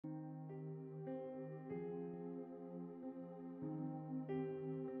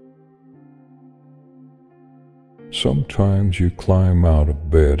Sometimes you climb out of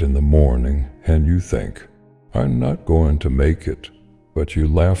bed in the morning and you think, I'm not going to make it, but you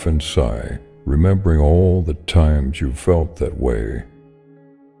laugh and sigh, remembering all the times you felt that way.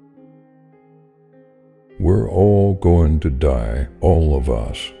 We're all going to die, all of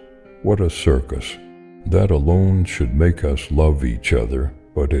us. What a circus. That alone should make us love each other,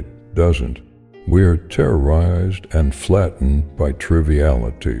 but it doesn't. We're terrorized and flattened by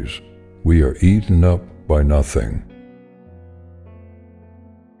trivialities. We are eaten up by nothing.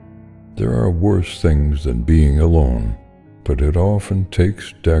 There are worse things than being alone, but it often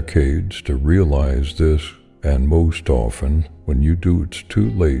takes decades to realize this, and most often, when you do, it's too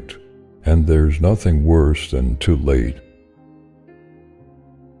late, and there's nothing worse than too late.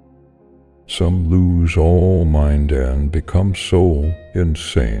 Some lose all mind and become soul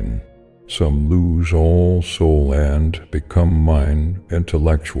insane. Some lose all soul and become mind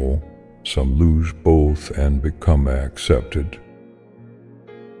intellectual. Some lose both and become accepted.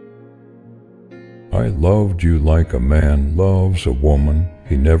 I loved you like a man loves a woman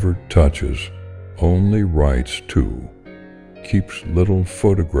he never touches, only writes to, keeps little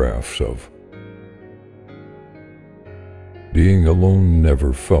photographs of. Being alone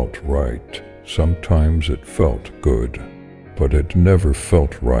never felt right. Sometimes it felt good, but it never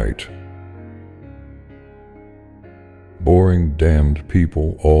felt right. Boring damned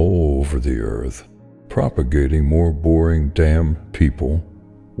people all over the earth, propagating more boring damned people.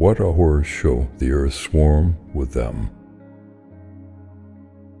 What a horror show, the earth swarmed with them.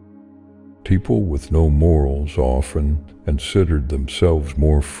 People with no morals often considered themselves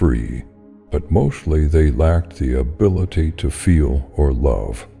more free, but mostly they lacked the ability to feel or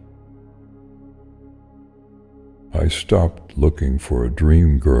love. I stopped looking for a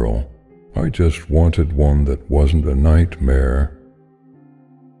dream girl. I just wanted one that wasn't a nightmare.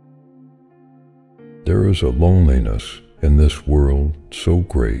 There is a loneliness in this world so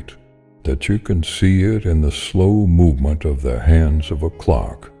great that you can see it in the slow movement of the hands of a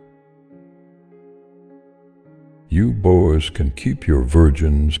clock. You boys can keep your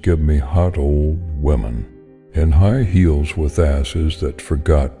virgins, give me hot old women in high heels with asses that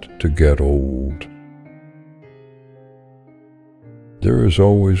forgot to get old. There is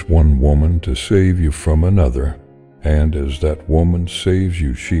always one woman to save you from another, and as that woman saves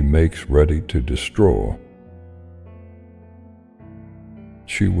you, she makes ready to destroy.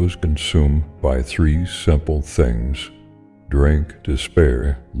 She was consumed by three simple things: drink,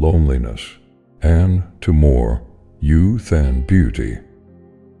 despair, loneliness, and to more, youth and beauty.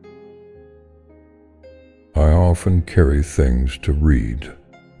 I often carry things to read,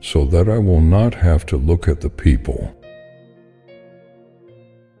 so that I will not have to look at the people.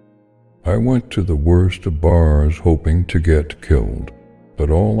 I went to the worst of bars hoping to get killed, but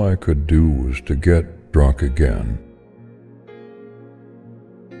all I could do was to get drunk again.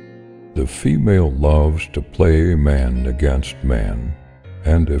 The female loves to play man against man,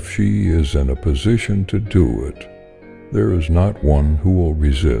 and if she is in a position to do it, there is not one who will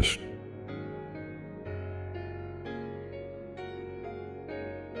resist.